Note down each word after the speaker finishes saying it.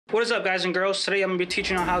What is up, guys and girls? Today I'm going to be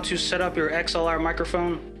teaching on how to set up your XLR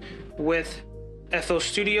microphone with FL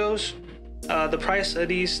Studios. The price of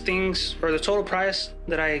these things, or the total price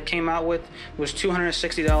that I came out with, was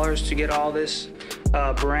 $260 to get all this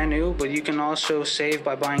brand new, but you can also save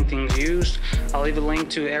by buying things used. I'll leave a link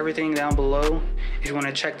to everything down below if you want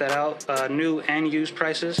to check that out, new and used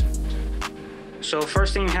prices. So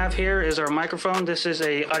first thing we have here is our microphone. This is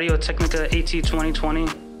a Audio-Technica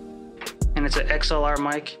AT2020, and it's an XLR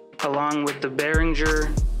mic, along with the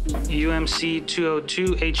Beringer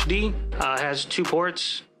UMC202 HD. Has 2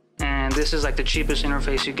 ports, and this is like the cheapest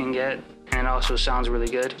interface you can get, and also sounds really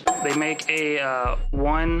good. They make a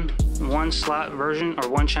one slot version or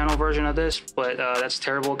 1 channel version of this, but that's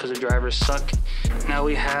terrible because the drivers suck. Now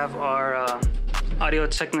we have our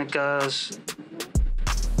Audio-Technica's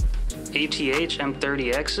ATH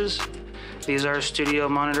M30Xs. These are studio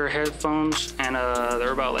monitor headphones, and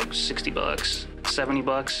they're about like 60 bucks, 70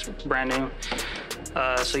 bucks, brand new.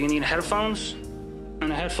 So you need headphones, and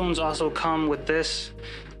the headphones also come with this,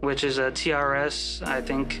 which is a TRS, I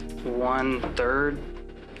think 1/3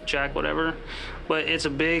 jack, whatever. But it's a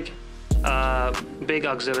big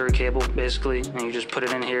auxiliary cable, basically, and you just put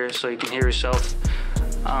it in here so you can hear yourself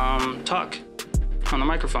talk on the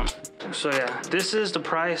microphone. So yeah, this is the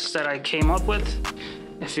price that I came up with.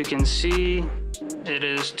 If you can see, it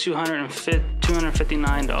is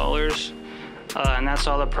 $259, and that's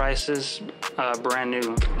all the prices, brand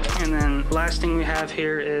new. And then last thing we have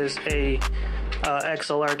here is a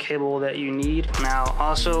XLR cable that you need. Now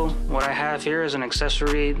also, what I have here is an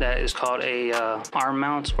accessory that is called a arm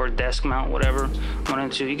mount or desk mount, whatever.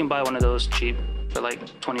 You can buy one of those cheap for like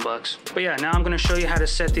 20 bucks. But yeah, now I'm gonna show you how to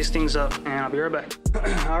set these things up, and I'll be right back.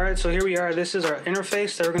 All right, so here we are. This is our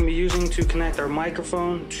interface that we're gonna be using to connect our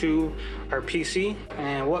microphone to our PC.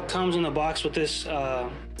 And what comes in the box with this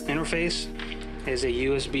interface is a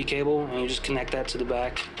USB cable, and you just connect that to the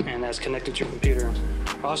back, and that's connected to your computer.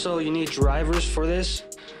 Also, you need drivers for this.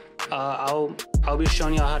 I'll be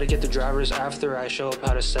showing you how to get the drivers after I show up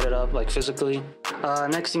how to set it up, like physically.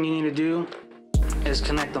 Next thing you need to do is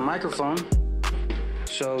connect the microphone.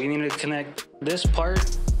 So you need to connect this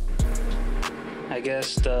part, I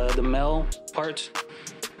guess the male part,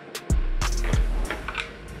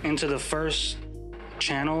 into the first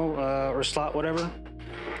channel or slot, whatever.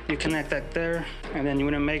 You connect that there, and then you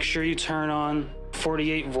want to make sure you turn on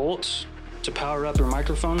 48 volts to power up your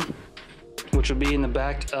microphone, which will be in the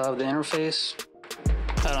back of the interface.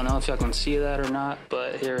 I don't know if y'all can see that or not,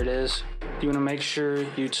 but here it is. You want to make sure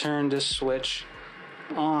you turn this switch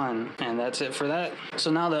on, and that's it for that.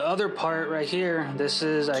 So now the other part right here, this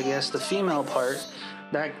is, I guess, the female part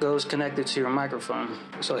that goes connected to your microphone.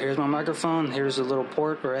 So here's my microphone, here's the little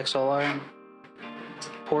port or XLR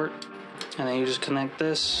port, and then you just connect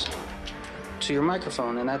this to your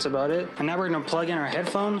microphone, and that's about it. And now we're gonna plug in our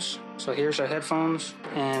headphones. So here's our headphones,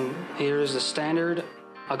 and here's the standard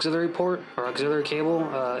auxiliary port or auxiliary cable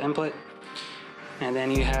input. And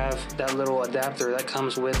then you have that little adapter that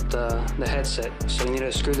comes with the headset. So you need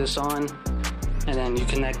to screw this on, and then you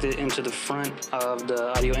connect it into the front of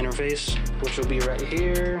the audio interface, which will be right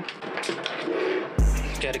here.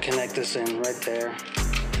 Got to connect this in right there.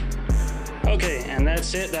 Okay, and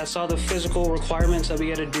that's it. That's all the physical requirements that we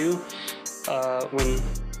got to do when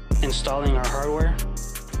installing our hardware.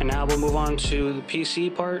 And now we'll move on to the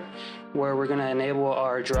PC part, where we're gonna enable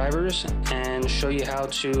our drivers and show you how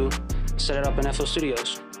to set it up in FL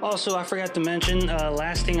Studios. Also, I forgot to mention,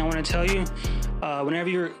 last thing I want to tell you, whenever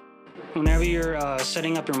you're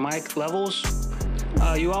setting up your mic levels,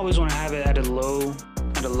 you always want to have it at a low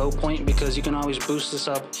point, because you can always boost this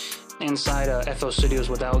up inside FL Studios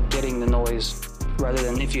without getting the noise, rather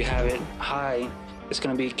than if you have it high, it's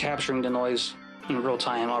going to be capturing the noise in real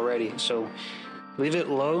time already. So leave it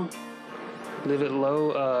low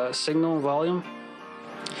signal volume,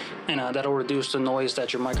 and that'll reduce the noise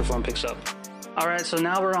that your microphone picks up. All right, so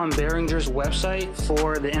now we're on Beringer's website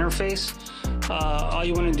for the interface. All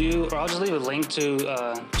you want to do, or I'll just leave a link to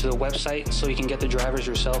the website so you can get the drivers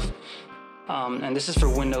yourself. And this is for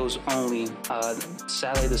Windows only.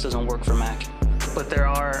 Sadly, this doesn't work for Mac. But there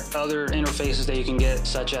are other interfaces that you can get,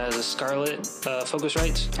 such as a Scarlett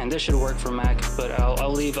Focusrite, and this should work for Mac, but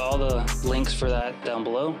I'll leave all the links for that down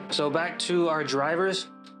below. So back to our drivers.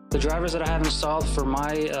 The drivers that I have installed for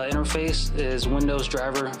my interface is Windows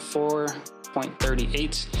driver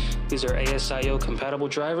 4.38. These are ASIO compatible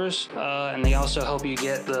drivers, and they also help you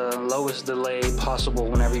get the lowest delay possible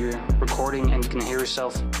whenever you're recording, and you can hear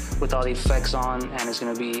yourself with all the effects on, and it's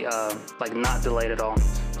going to be like not delayed at all,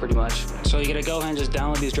 pretty much. So you gotta go ahead and just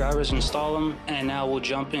download these drivers and install them, and now we'll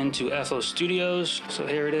jump into FL Studios. So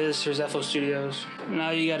here it is, here's FL Studios.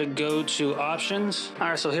 now you got to go to options. All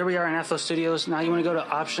right, so here we are in FL Studios. Now you want to go to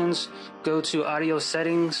options, go to audio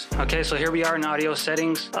settings. Okay, so here we are in audio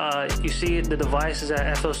settings. You see the device is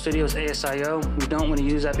at FL Studios ASIO. We don't want to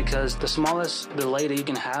use that because the smallest delay that you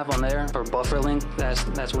can have on there, or buffer length, that's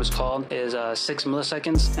what it's called, is 6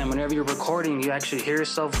 milliseconds. And whenever you're recording, you actually hear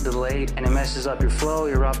yourself delayed, and it messes up your flow,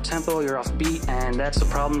 you're off tempo, you're off beat, and that's the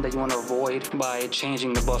problem that you want to avoid by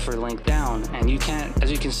changing the buffer length down. And you can't,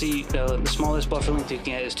 as you can see, the smallest buffer length you can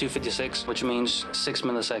get is 256, which means 6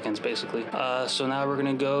 milliseconds basically. So now we're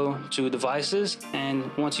gonna go to devices, and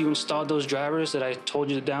once you install those drivers that I told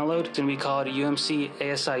you to download, it's gonna be called UMC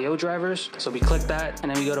ASIO drivers. So we click that,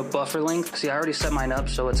 and then we go to buffer length. See, I already set mine up,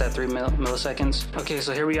 so it's at 3 milliseconds. Okay,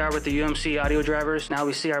 so here we are with the UMC audio drivers. Now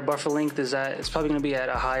we see our buffer length is at, it's probably gonna be at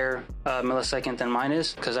a higher millisecond than mine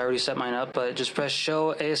is, because I already set mine up. But just press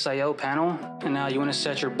show ASIO panel, and now you want to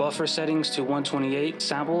set your buffer settings to 128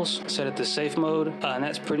 samples. Set it to safe mode, and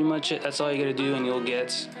that's pretty much it. That's all you gotta do, and you'll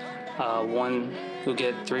get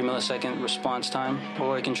 3 millisecond response time.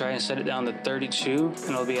 Or you can try and set it down to 32, and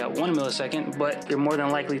it'll be at 1 millisecond, but you're more than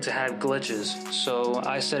likely to have glitches. So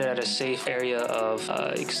I set it at a safe area of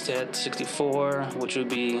 64, which would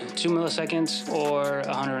be 2 milliseconds, or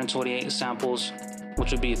 128 samples,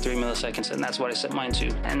 which would be 3 milliseconds, and that's what I set mine to.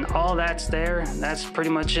 And all that's there, that's pretty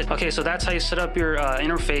much it. Okay, so that's how you set up your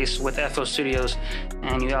interface with FL Studios,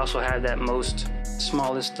 and you also have that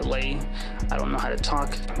smallest delay. I don't know how to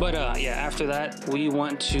talk, but yeah, after that we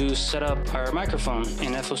want to set up our microphone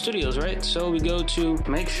in FL Studios, right? So we go to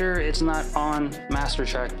make sure it's not on master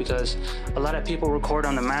track, because a lot of people record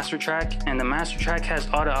on the master track, and the master track has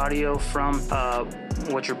all the audio from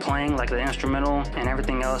what you're playing, like the instrumental and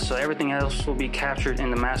everything else. So everything else will be captured in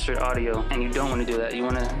the mastered audio, and you don't want to do that. You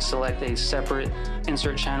want to select a separate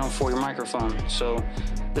insert channel for your microphone. So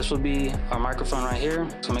this will be our microphone right here.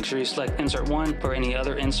 So make sure you select insert 1, or any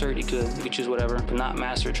other insert. You could choose whatever, but not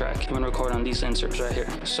master track. I'm gonna record on these inserts right here.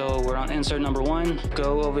 So we're on insert number 1.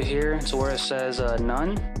 Go over here to where it says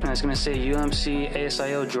none, and it's gonna say UMC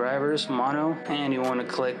ASIO drivers mono, and you want to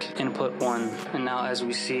click input 1. And now, as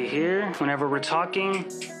we see here, whenever we're talking,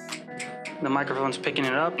 the microphone's picking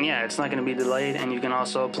it up. And yeah, it's not going to be delayed, and you can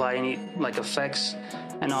also apply any like effects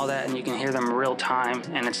and all that, and you can hear them real time,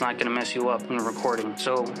 and it's not going to mess you up when recording.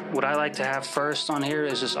 So what I like to have first on here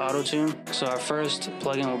is just auto-tune. So our first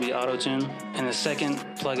plugin will be auto-tune, and the second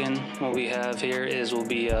plugin what we have here will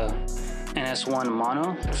be NS1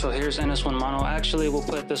 mono. So here's NS1 mono. Actually, we'll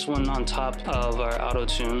put this one on top of our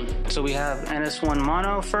auto-tune. So we have NS1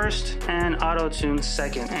 mono first and auto-tune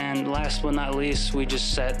second. And last but not least, we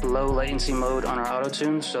just set low latency mode on our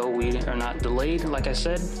auto-tune, so we are not delayed, like I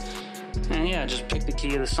said. And yeah, just pick the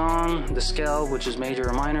key of the song, the scale, which is major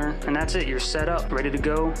or minor, and that's it. You're set up, ready to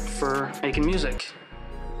go for making music.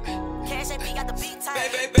 Cash AP got the beat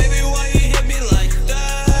time.